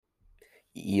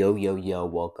Yo, yo, yo,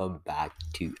 welcome back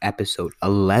to episode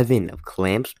 11 of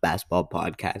Clamps Basketball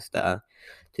Podcast.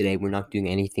 Today we're not doing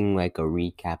anything like a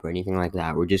recap or anything like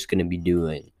that. We're just going to be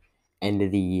doing end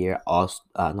of the year,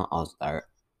 not all star,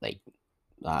 like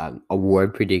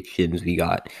award predictions. We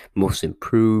got most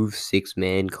improved, six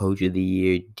man, coach of the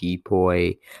year,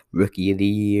 Depoy, rookie of the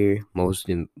year, most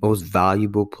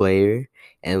valuable player,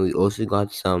 and we also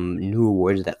got some new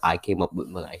awards that I came up with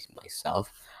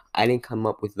myself. I didn't come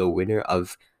up with the winner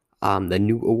of the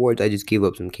new awards. I just gave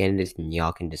up some candidates, and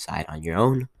y'all can decide on your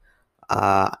own.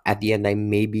 At the end, I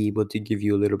may be able to give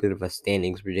you a little bit of a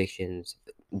standings predictions,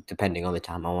 depending on the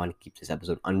time. I want to keep this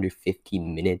episode under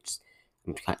 15 minutes.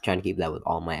 I'm trying to keep that with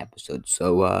all my episodes.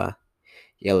 So,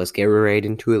 yeah, let's get right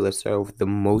into it. Let's start with the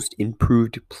most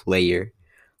improved player.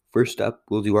 First up,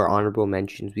 we'll do our honorable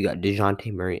mentions. We got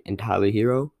DeJounte Murray and Tyler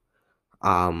Hero.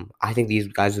 I think these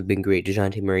guys have been great.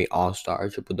 DeJounte Murray, all-star,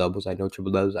 triple-doubles. I know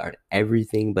triple-doubles aren't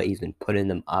everything, but he's been putting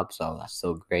them up, so that's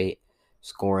so great.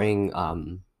 Scoring,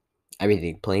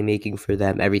 everything, playmaking for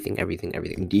them, everything.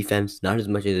 Defense, not as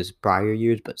much as his prior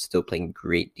years, but still playing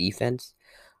great defense.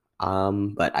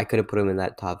 But I could have put him in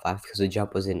that top five because the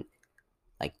jump wasn't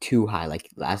like too high.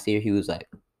 Like last year, he was like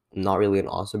not really an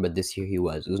all-star, but this year he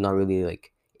was. It was not really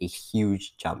like a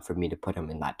huge jump for me to put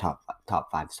him in that top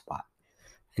five spot.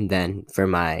 And then for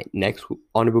my next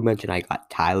honorable mention, I got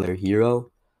Tyler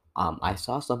Hero. I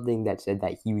saw something that said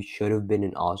that he should have been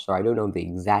an all-star. I don't know the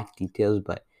exact details,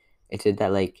 but it said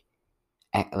that like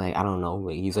I don't know,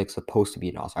 like he's like supposed to be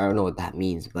an all-star. I don't know what that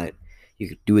means, but you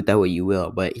could do it that way you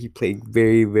will. But he played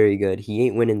very, very good. He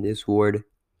ain't winning this award,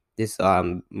 this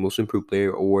most improved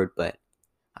player award, but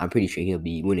I'm pretty sure he'll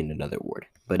be winning another award.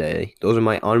 But those are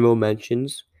my honorable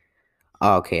mentions.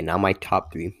 Okay, now my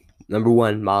top three. Number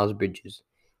one, Miles Bridges.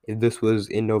 If this was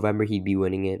in November, he'd be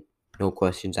winning it. No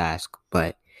questions asked,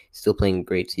 but still playing a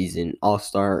great season.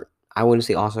 All-star, I wouldn't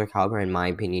say all-star caliber in my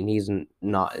opinion. He's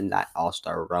not in that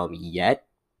all-star realm yet,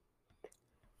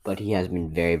 but he has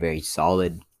been very, very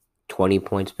solid. 20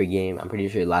 points per game. I'm pretty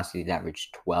sure last season he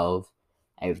averaged 12.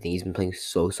 Everything. He's been playing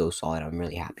so solid. I'm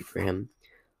really happy for him.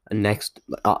 Next,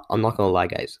 I'm not going to lie,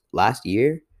 guys. Last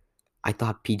year, I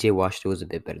thought PJ Washington was a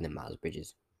bit better than Miles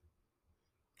Bridges.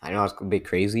 I know it's a bit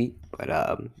crazy, but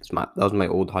that was my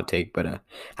old hot take. But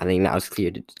I think now it's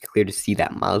clear to see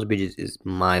that Miles Bridges is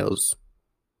miles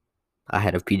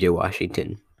ahead of PJ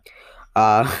Washington.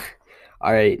 Uh,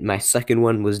 all right, my second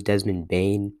one was Desmond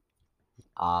Bane.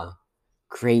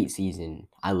 Great season.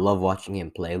 I love watching him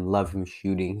play. I love him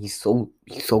shooting. He's so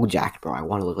jacked, bro. I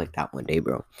want to look like that one day,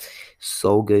 bro.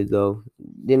 So good though.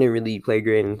 Didn't really play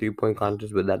great in 3-point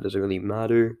contest, but that doesn't really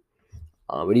matter.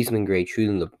 But he's been great,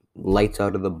 shooting the lights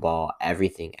out of the ball,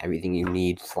 everything you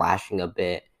need, slashing a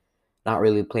bit, not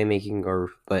really playmaking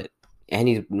and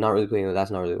he's not really playing.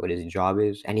 That's not really what his job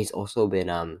is, and he's also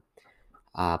been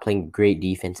playing great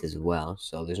defense as well.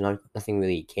 So there's nothing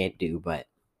really he can't do, but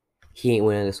he ain't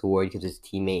winning this award because his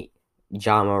teammate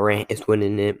Ja Morant is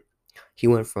winning it. He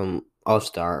went from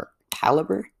all-star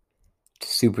caliber to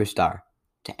superstar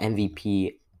to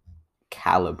MVP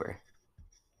caliber.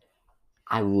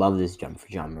 I love this jump for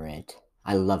Ja Morant.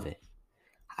 I love it.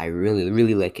 I really,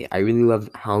 really like it. I really love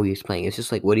how he's playing. It's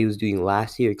just like what he was doing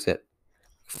last year, except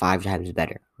 5 times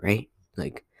better, right?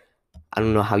 Like, I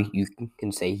don't know how you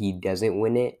can say he doesn't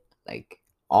win it. Like,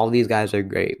 all these guys are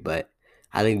great, but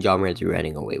I think Ja Morant's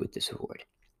running away with this award.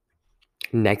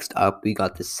 Next up, we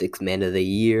got the Sixth Man of the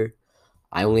Year.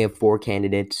 I only have 4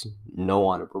 candidates, no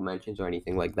honorable mentions or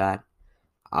anything like that.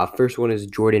 First one is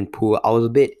Jordan Poole. I was a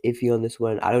bit iffy on this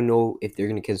one. I don't know if they're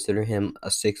going to consider him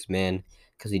a sixth man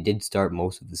because he did start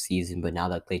most of the season, but now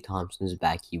that Klay Thompson's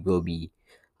back, he will be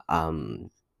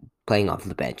playing off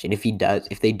the bench. And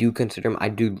if they do consider him, I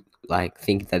do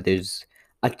think that there's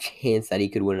a chance that he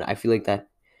could win it. I feel like that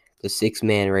the sixth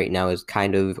man right now is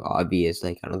kind of obvious.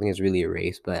 Like I don't think it's really a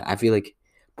race, but I feel like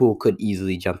Poole could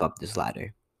easily jump up this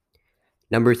ladder.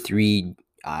 Number 3,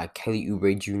 Kelly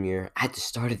Oubre Jr. At the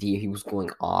start of the year, he was going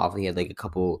off. He had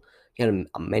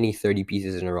many 30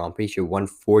 pieces in a row. I'm pretty sure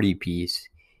 140 piece.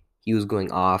 He was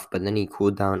going off, but then he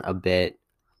cooled down a bit.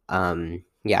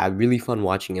 Yeah, really fun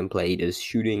watching him play. He does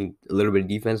shooting, a little bit of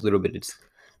defense, a little bit of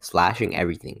slashing,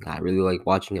 everything. I really like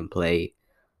watching him play.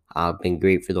 Been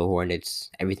great for the Hornets.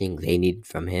 Everything they needed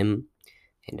from him.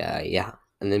 And yeah.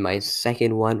 And then my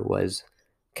second one was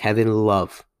Kevin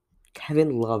Love.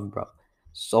 Kevin Love, bro.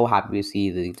 So happy to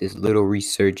see this little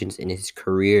resurgence in his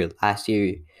career. Last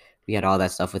year, we had all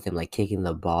that stuff with him, like kicking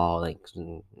the ball, like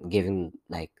giving,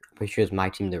 like, I'm pretty sure it's my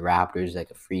team, the Raptors,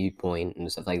 like a free point and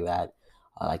stuff like that.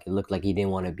 Like it looked like he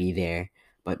didn't want to be there.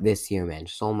 But this year, man,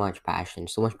 so much passion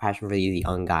for these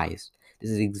young guys This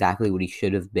is exactly what he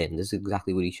should have been. This is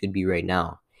exactly what he should be right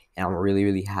now. And I'm really,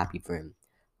 really happy for him.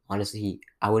 Honestly,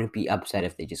 I wouldn't be upset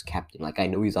if they just kept him. Like, I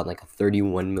know he's on like a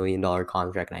 $31 million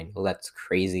contract, and I know that's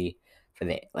crazy for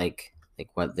the like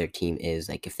what their team is.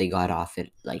 Like, if they got off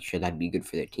it, like, sure, that'd be good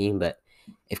for their team. But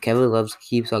if Kevin Love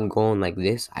keeps on going like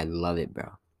this, I love it, bro.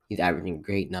 He's averaging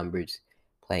great numbers,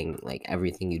 playing like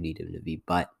everything you need him to be.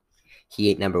 But he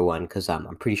ain't number one because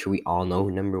I'm pretty sure we all know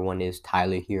who number one is.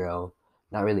 Tyler Hero.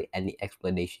 Not really any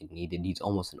explanation needed. He's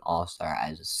almost an all-star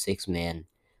as a six-man.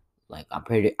 Like,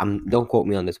 don't quote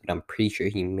me on this, but I'm pretty sure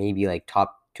he may be like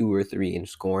top 2 or 3 in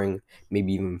scoring,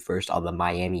 maybe even first on the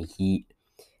Miami Heat.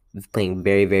 He's playing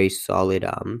very, very solid.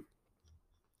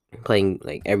 Playing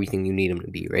like everything you need him to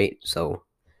be, right? So,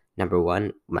 number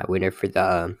one, my winner for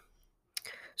the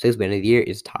sixth man of the year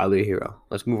is Tyler Hero.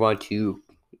 Let's move on to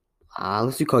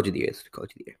let's do coach of the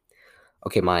year.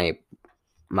 Okay,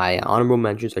 my honorable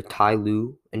mentions are Ty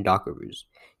Lue and Doc Rivers.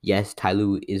 Yes, Ty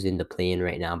Lue is in the play-in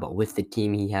right now, but with the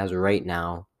team he has right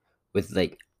now, with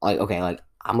like okay, like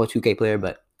I'm a 2K player,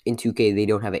 but in 2K they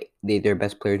don't have their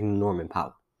best player is Norman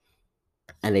Powell,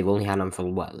 and they've only had him for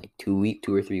what, like 2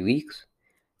 or 3 weeks.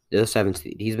 They're the 7th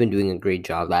seed. He's been doing a great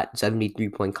job. That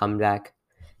 73-point comeback,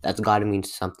 that's got to mean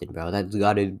something, bro. That's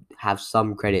got to have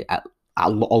some credit, a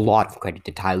lot of credit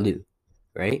to Ty Lue,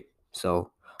 right?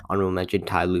 So honorable mention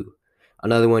Ty Lue.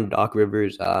 Another one, Doc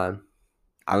Rivers. I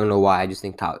don't know why. I just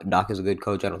think Doc is a good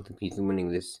coach. I don't think he's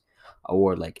winning this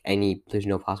award there's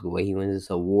no possible way he wins this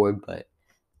award, but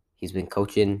he's been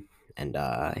coaching and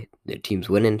their team's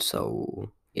winning.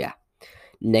 So yeah.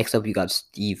 Next up, you got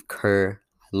Steve Kerr.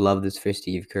 I love this for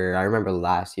Steve Kerr. I remember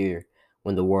last year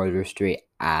when the Warriors were straight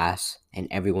ass and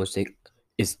everyone's like,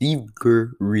 is Steve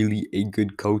Kerr really a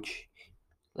good coach?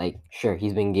 Like, sure,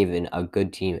 he's been given a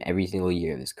good team every single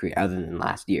year of his career, other than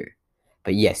last year.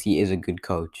 But yes, he is a good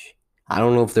coach. I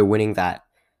don't know if they're winning that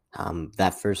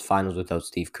first finals without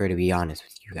Steve Kerr, to be honest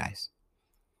with you guys.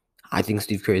 I think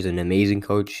Steve Kerr is an amazing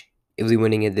coach. Is he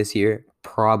winning it this year?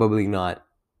 Probably not.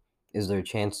 Is there a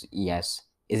chance? Yes.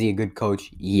 Is he a good coach?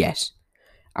 Yes.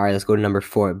 All right, let's go to number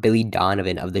 4, Billy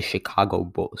Donovan of the Chicago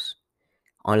Bulls.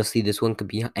 Honestly, this one could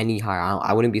be any higher.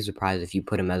 I wouldn't be surprised if you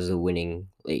put him as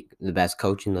the best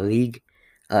coach in the league.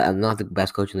 Not the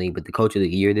best coach in the league, but the coach of the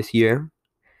year this year.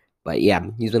 But yeah,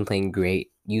 he's been playing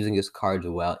great, using his cards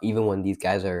well. Even when these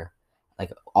guys are,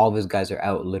 like, all of his guys are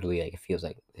out, literally, like, it feels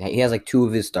like he has like 2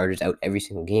 of his starters out every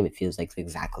single game. It feels like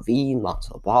Zach LaVine,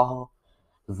 Lonzo Ball,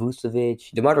 Vucevic.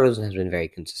 DeMar DeRozan has been very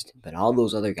consistent, but all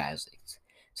those other guys,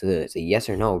 so it's a yes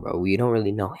or no, bro. We don't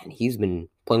really know, and he's been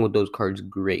playing with those cards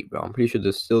great, bro. I'm pretty sure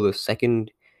there's still the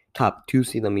second top 2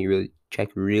 seed. Let me really check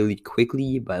really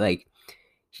quickly, but like,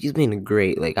 he's been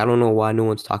great. Like, I don't know why no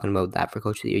one's talking about that for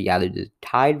coach of the year. Yeah, they're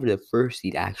tied for the first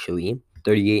seed actually,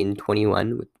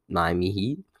 38-21 with Miami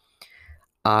Heat.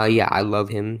 Yeah, I love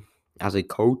him as a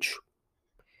coach,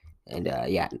 and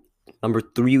yeah. Number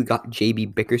 3, we got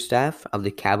JB Bickerstaff of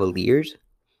the Cavaliers.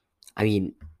 I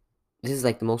mean, this is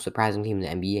like the most surprising team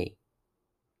in the NBA.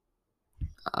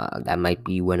 That might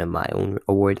be one of my own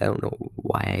awards. I don't know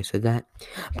why I said that,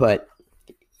 but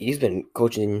he's been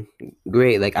coaching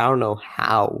great. Like, I don't know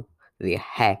how the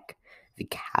heck the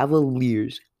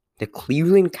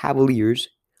Cleveland Cavaliers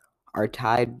are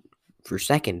tied for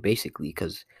second, basically,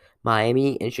 because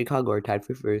Miami and Chicago are tied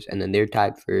for first, and then they're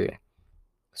tied for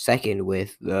second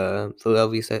with the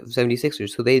Philadelphia 76ers.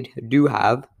 So they do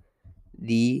have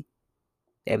the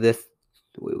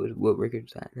what record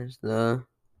is that? It's the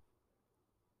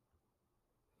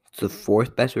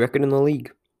 4th best record in the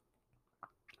league,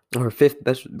 or 5th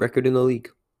best record in the league.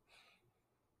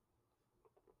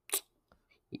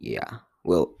 Yeah,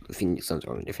 well, the Phoenix Suns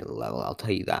are on a different level, I'll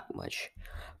tell you that much.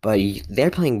 But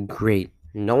they're playing great.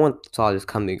 No one saw this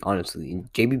coming, honestly.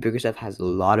 JB Bickerstaff has a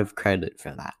lot of credit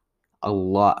for that. A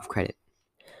lot of credit.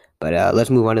 But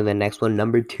let's move on to the next one.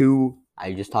 Number 2,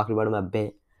 I just talked about him a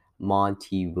bit,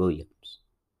 Monty Williams.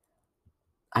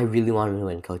 I really want him to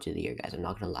win Coach of the Year, guys. I'm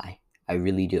not going to lie. I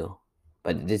really do.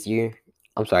 But this year,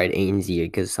 I'm sorry, it ain't his year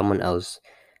because someone else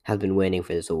has been waiting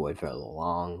for this award for a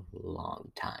long,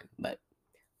 long time. But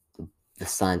the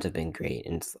Suns have been great,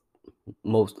 and it's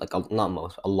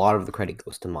a lot of the credit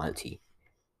goes to Monty.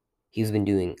 He's been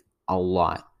doing a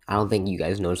lot. I don't think you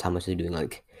guys notice how much they're doing.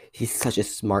 Like, he's such a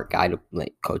smart guy to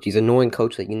coach. He's an annoying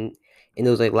coach. Like, in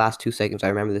those last 2 seconds, I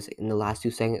remember this. In the last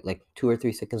 2 seconds, 2 or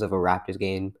 3 seconds of a Raptors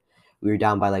game, we were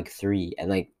down by 3,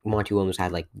 and Monty Williams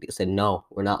had said, no,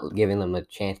 we're not giving them a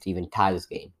chance to even tie this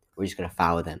game. We're just gonna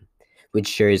foul them, which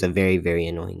sure is a very, very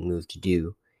annoying move to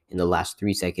do in the last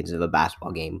 3 seconds of a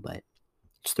basketball game, but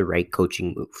it's the right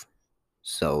coaching move.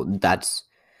 So that's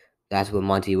That's what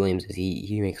Monty Williams is.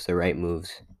 He makes the right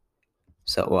moves.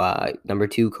 So number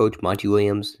 2, Coach Monty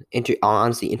Williams.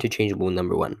 Honestly, interchangeable with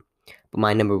number 1. But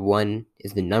my number 1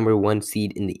 is the number 1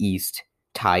 seed in the East,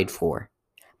 tied for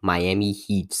Miami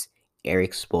Heat's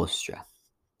Eric Spoelstra.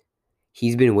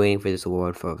 He's been waiting for this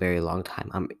award for a very long time.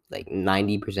 I'm like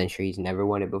 90% sure he's never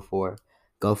won it before.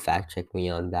 Go fact check me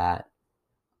on that.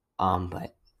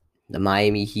 But the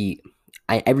Miami Heat,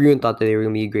 everyone thought that they were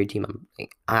gonna be a great team.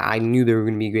 I knew they were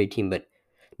gonna be a great team, but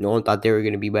no one thought they were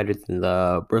gonna be better than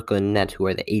the Brooklyn Nets, who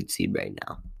are the 8th seed right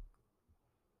now.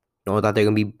 No one thought they were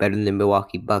gonna be better than the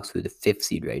Milwaukee Bucks, who are the 5th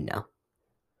seed right now.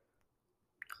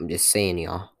 I'm just saying,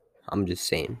 y'all. I'm just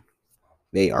saying,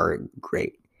 they are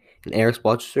great. And Eric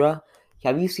Spoelstra,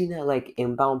 have you seen that like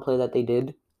inbound play that they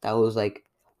did? That was like,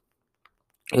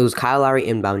 it was Kyle Lowry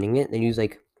inbounding it, and he was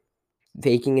like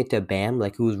faking it to Bam,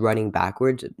 like who was running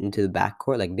backwards into the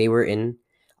backcourt. Like they were in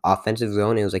offensive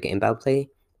zone. It was like an inbound play.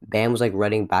 Bam was like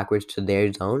running backwards to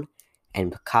their zone,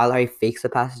 and Kyle Lowry fakes the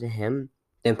pass to him,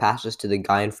 then passes to the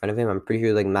guy in front of him. I'm pretty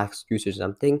sure like Max Strus or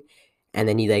something. And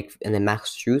then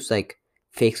Max Strus like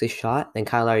fakes a shot. Then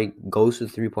Kyle Lowry goes to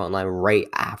the 3-point line right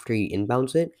after he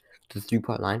inbounds it to the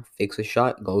 3-point line, fakes a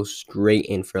shot, goes straight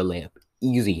in for a layup.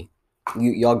 Easy.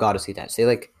 Y'all gotta see that. Say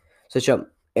like such a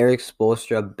Eric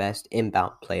Spoelstra best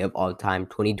inbound play of all time,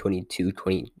 2022,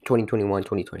 2021,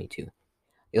 2022.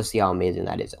 You'll see how amazing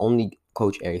that is. Only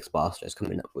Coach Eric Spoelstra is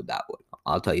coming up with that one.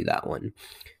 I'll tell you that one.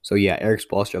 So yeah, Eric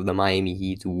Spoelstra of the Miami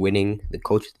Heat winning the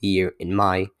Coach of the Year, in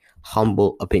my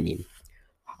humble opinion.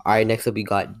 All right, next up we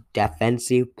got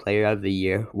Defensive Player of the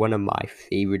Year, one of my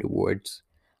favorite awards.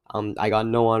 I got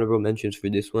no honorable mentions for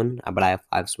this one, but I have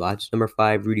 5 spots. Number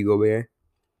 5, Rudy Gobert.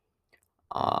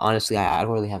 Honestly, I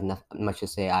don't really have much to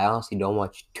say. I honestly don't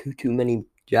watch too many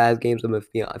Jazz games,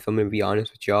 if I'm going to be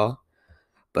honest with y'all.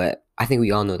 But I think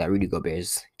we all know that Rudy Gobert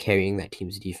is carrying that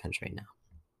team's defense right now.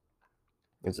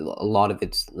 There's a lot of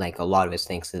it's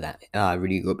thanks to that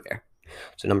Rudy Gobert.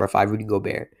 So number 5, Rudy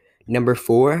Gobert. Number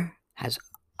 4 has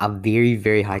a very,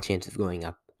 very high chance of going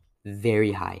up.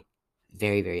 Very high.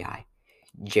 Very, very high.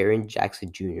 Jaren Jackson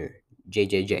Jr.,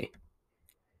 JJJ.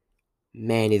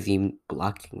 Man, is he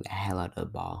blocking the hell out of the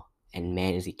ball. And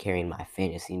man, is he carrying my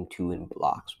fantasy too in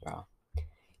blocks, bro.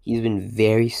 He's been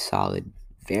very solid,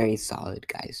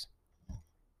 guys.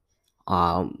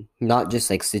 Not just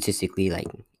like statistically,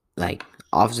 like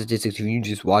off statistics. If you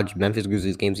just watch Memphis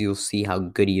Grizzlies games, you'll see how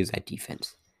good he is at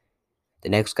defense. The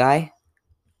next guy,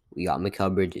 we got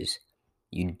Mikal Bridges.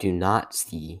 You do not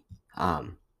see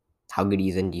how good he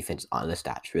is in defense on the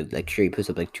stats. Really, like sure, he puts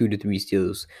up like 2 to 3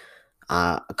 steals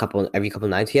every couple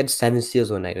nights. He had 7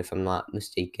 steals one night, if I'm not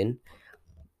mistaken.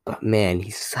 But man,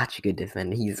 he's such a good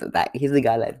defender. He's the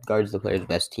guy that guards the player's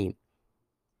best team,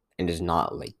 and does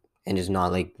not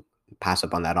pass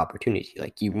up on that opportunity.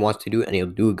 Like he wants to do it, and he'll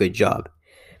do a good job.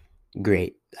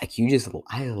 Great. Like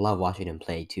I love watching him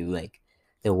play too. Like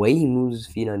the way he moves his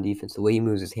feet on defense, the way he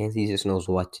moves his hands, he just knows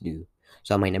what to do.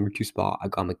 So on my number 2 spot, I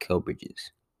got Mikal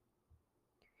Bridges.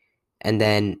 And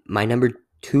then my number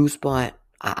 2 spot,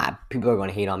 people are going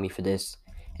to hate on me for this.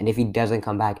 And if he doesn't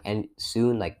come back and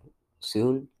soon,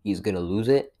 he's going to lose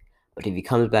it. But if he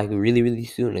comes back really, really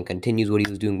soon and continues what he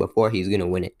was doing before, he's going to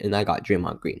win it. And I got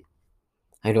Draymond Green.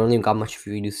 I don't even got much for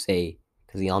you to say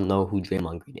because y'all know who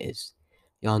Draymond Green is.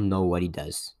 Y'all know what he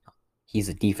does. He's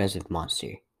a defensive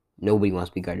monster. Nobody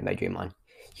wants to be guarded by Draymond.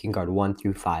 He can guard 1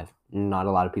 through 5. Not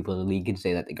a lot of people in the league can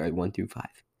say that they guard 1 through 5.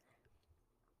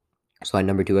 So at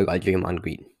number 2, I got Draymond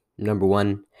Green. Number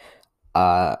 1,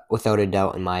 without a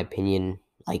doubt, in my opinion,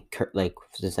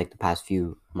 since the past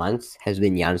few months, has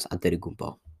been Giannis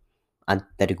Antetokounmpo.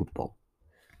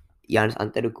 Giannis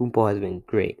Antetokounmpo has been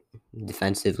great,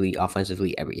 defensively,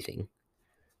 offensively, everything.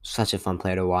 Such a fun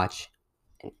player to watch.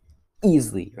 And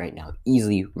easily right now.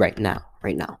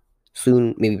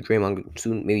 Soon, maybe Draymond,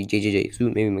 soon, maybe JJJ,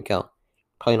 soon, maybe Mikal.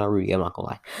 Probably not Rudy, I'm not gonna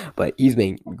lie. But he's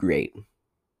been great.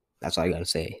 That's all I gotta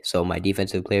say. So my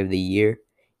defensive player of the year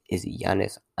is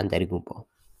Giannis Antetokounmpo.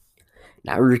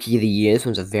 Now, rookie of the year, this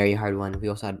one's a very hard one. We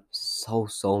also had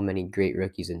so many great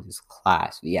rookies in this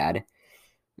class. We had,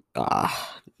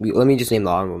 let me just name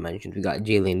the honorable mentions. We got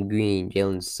Jalen Green,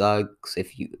 Jalen Suggs.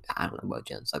 I don't know about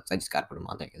Jalen Suggs, I just gotta put him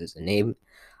on there because it's a name.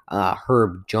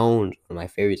 Herb Jones, one of my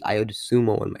favorites. Ayo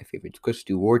Dosunmu, one of my favorites. Chris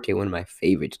Duarte, one of my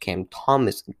favorites. Cam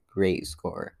Thomas, great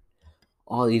scorer.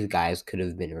 All these guys could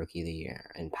have been Rookie of the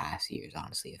Year in past years,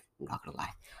 honestly, if I'm not gonna lie.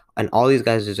 And all these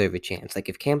guys deserve a chance. Like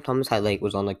if Cam Thomas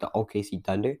was on the OKC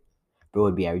Thunder, bro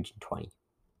would be averaging 20.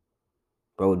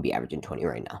 Bro would be averaging 20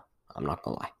 right now. I'm not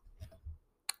gonna lie.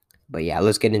 But yeah,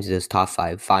 let's get into this top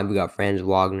 5. 5, we got Franz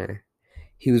Wagner.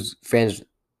 He was playing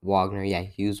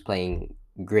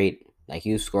great. Like,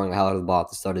 he was scoring a hell of the ball at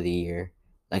the start of the year.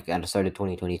 Like, at the start of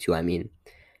 2022, I mean.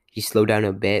 He slowed down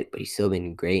a bit, but he's still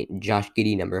been great. Josh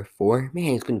Giddey, number 4. Man,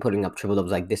 he's been putting up triple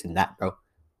doubles like this and that, bro.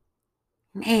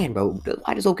 Man, bro,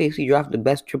 why does OKC draft the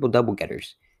best triple double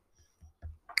getters?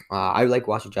 I like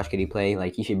watching Josh Giddey play.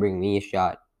 Like, he should bring me a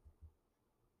shot.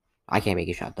 I can't make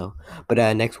a shot though. But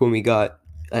next one we got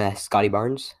Scotty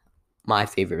Barnes, my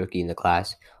favorite rookie in the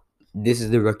class. This is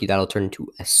the rookie that'll turn into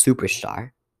a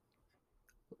superstar.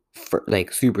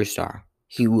 Superstar.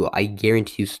 He will. I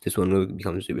guarantee you this one will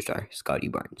become a superstar. Scotty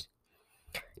Barnes.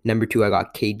 Number 2, I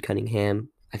got Cade Cunningham.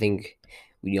 I think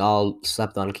we all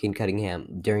slept on Cade Cunningham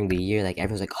during the year. Like,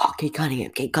 everyone's like, oh, Cade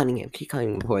Cunningham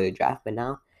before the draft. But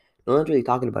now, no one's really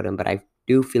talking about him. But I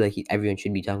do feel like everyone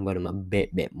should be talking about him a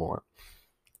bit more.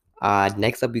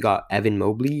 Next up, we got Evan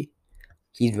Mobley.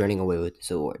 He's running away with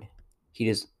this award. He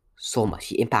does so much.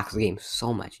 He impacts the game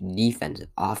so much. Defensive,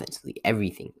 offensively,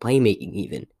 everything. Playmaking,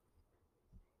 even.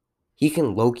 He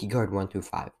can low-key guard 1 through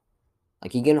 5.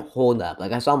 Like, he can hold up.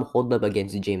 Like, I saw him hold up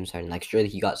against James Harden. Like, sure,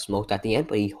 he got smoked at the end,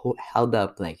 but he held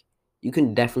up. Like, you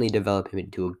can definitely develop him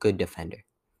into a good defender.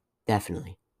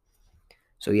 Definitely.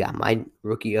 So, yeah, my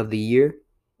rookie of the year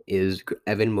is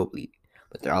Evan Mobley.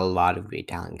 But there are a lot of great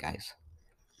talent, guys.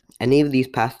 Any of these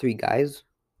past 3 guys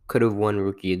could have won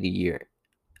rookie of the year.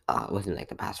 Within, like,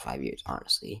 the past 5 years,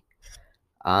 honestly.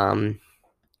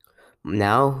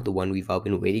 Now, the one we've all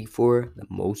been waiting for, the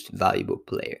most valuable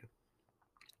player.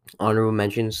 Honorable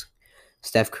mentions,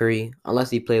 Steph Curry, unless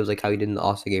he plays like how he did in the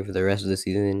All-Star game for the rest of the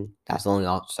season, that's the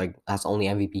only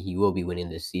MVP he will be winning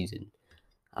this season.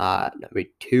 Number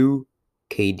 2,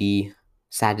 KD.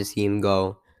 Sad to see him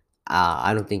go.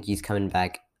 I don't think he's coming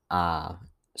back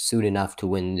soon enough to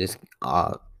win this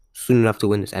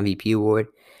MVP award.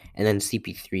 And then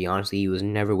CP3, honestly, he was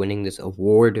never winning this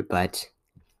award, but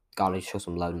gotta show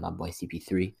some love to my boy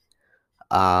CP3.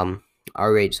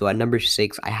 All right, so at number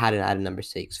 6, I had it at number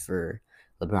 6 for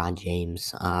LeBron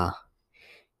James.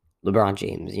 LeBron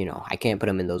James, I can't put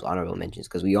him in those honorable mentions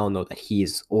because we all know that he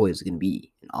is always going to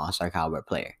be an all-star caliber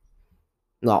player.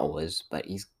 Not always, but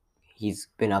he's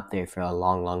been up there for a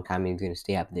long time, and he's going to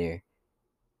stay up there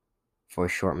for a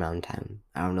short amount of time.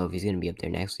 I don't know if he's going to be up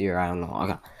there next year. I don't know.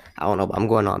 I don't know, but I'm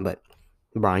going on. But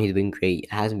LeBron, he's been great.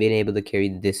 Hasn't been able to carry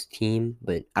this team,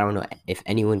 but I don't know if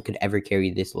anyone could ever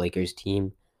carry this Lakers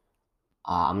team.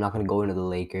 I'm not going to go into the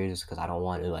Lakers because I don't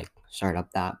want to, start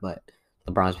up that, but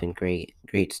LeBron's been great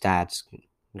stats,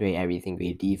 great everything,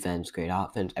 great defense, great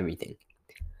offense, everything.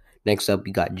 Next up,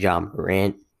 we got Ja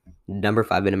Morant. Number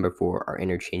 5 and number 4 are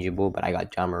interchangeable, but I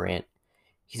got Ja Morant.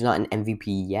 He's not an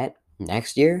MVP yet.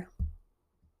 Next year,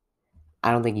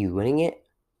 I don't think he's winning it,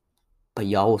 but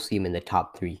y'all will see him in the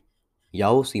top 3.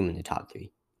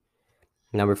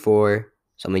 Number 4,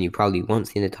 someone you probably won't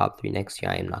see in the top 3 next year.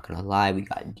 I am not going to lie. We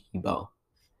got Debo.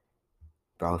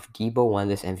 Bro, if Debo won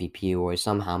this MVP award,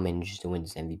 somehow manages to win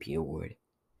this MVP award,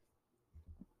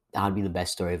 that would be the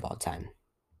best story of all time.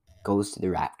 Goes to the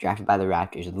Raptors, drafted by the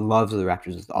Raptors, loves the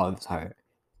Raptors with all of his heart.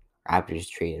 Raptors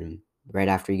trade him. Right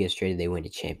after he gets traded, they win a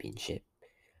championship.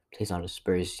 Plays on a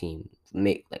Spurs team.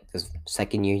 This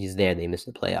second year he's there, they miss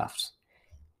the playoffs.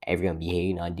 Everyone be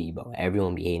hating on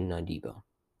Debo.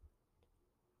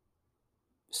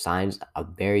 Signs a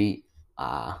very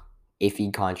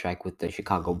iffy contract with the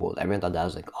Chicago Bulls. Everyone thought that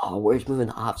was like, oh, where's moving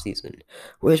the offseason?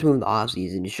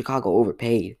 Chicago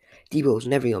overpaid. Debo's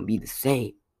never going to be the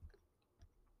same.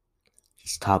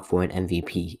 He's top 4 in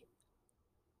MVP.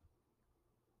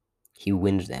 He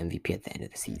wins the MVP at the end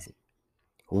of the season.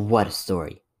 What a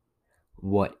story.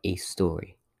 Man,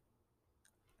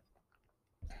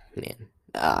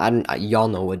 y'all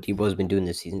know what Debo's been doing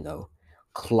this season, though.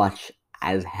 Clutch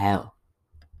as hell,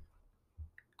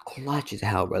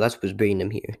 bro. That's what's bringing him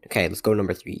here. Okay, let's go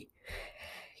number 3.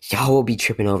 Y'all will be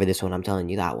tripping over this one, I'm telling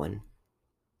you that one.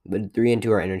 But 3 and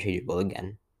 2 are interchangeable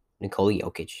again. Nikola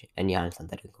Jokic and Giannis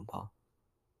Antetokounmpo.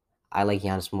 I like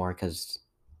Giannis more because,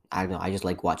 I don't know, I just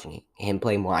like watching him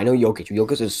play more. I know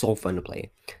Jokic is so fun to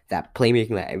play. That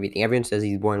playmaking, that everything. Everyone says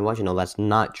he's boring to watch. No, that's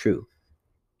not true.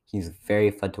 He's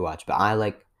very fun to watch. But I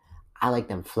like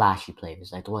them flashy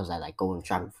players. Like the ones that go and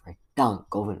try for a dunk,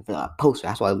 go in for a poster.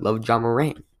 That's why I love Ja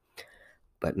Morant.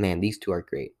 But man, these 2 are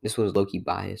great. This one's low-key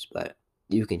biased, but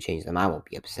you can change them. I won't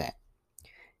be upset.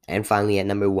 And finally, at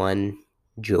number 1,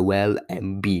 Joel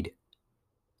Embiid.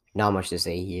 Not much to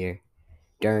say here.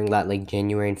 During that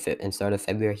January and start of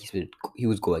February, he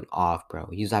was going off, bro.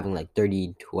 He was having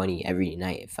 30, 20 every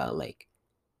night, it felt like.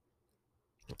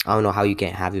 I don't know how you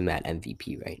can't have him at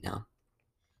MVP right now.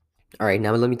 All right,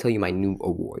 now let me tell you my new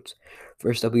awards.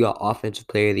 First up, we got Offensive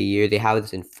Player of the Year. They have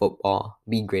this in football.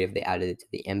 It'd be great if they added it to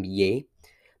the NBA.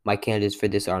 My candidates for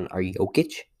this are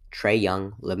Jokic, Trae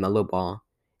Young, LaMelo Ball,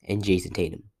 and Jason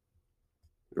Tatum.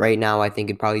 Right now, I think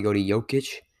it'd probably go to Jokic.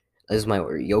 This is my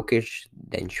order: Jokic,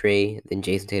 then Trae, then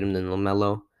Jason Tatum, then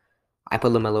LaMelo. I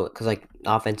put LaMelo because like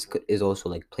offense is also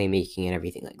like playmaking and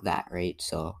everything like that, right?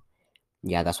 So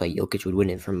yeah, that's why Jokic would win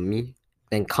it from me.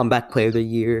 Then comeback player of the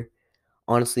year.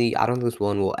 Honestly, I don't think this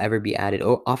one will ever be added.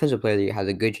 Oh, offensive player of the year has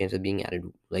a good chance of being added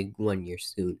like 1 year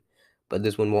soon, but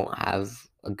this one won't have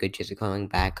a good chance of coming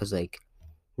back because like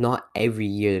not every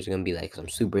year there's gonna be like some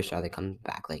superstar that comes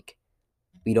back. Like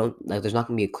we don't like there's not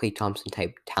gonna be a Klay Thompson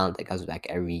type talent that comes back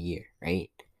every year, right?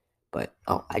 But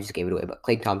I just gave it away. But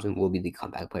Klay Thompson will be the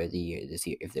comeback player of the year this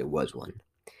year if there was one.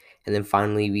 And then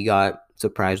finally we got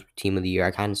surprise team of the year.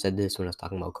 I kind of said this when I was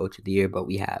talking about coach of the year, but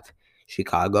we have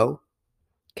Chicago,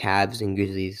 Cavs, and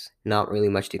Grizzlies. Not really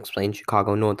much to explain.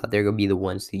 Chicago, no one thought they were gonna be the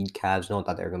 1 seed. Cavs, no one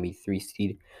thought they were gonna be 3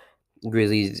 seed.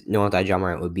 Grizzlies, no one thought Ja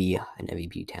Morant would be an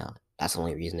MVP talent. That's the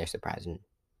only reason they're surprising.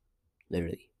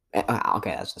 Literally.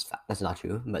 Okay, that's just fact. That's not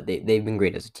true, but they've been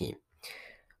great as a team.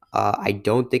 I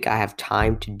don't think I have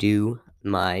time to do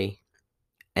my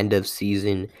end of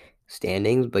season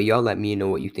standings, but y'all let me know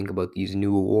what you think about these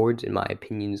new awards and my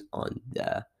opinions on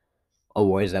the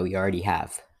awards that we already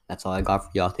have. That's all I got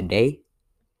for y'all today.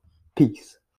 Peace.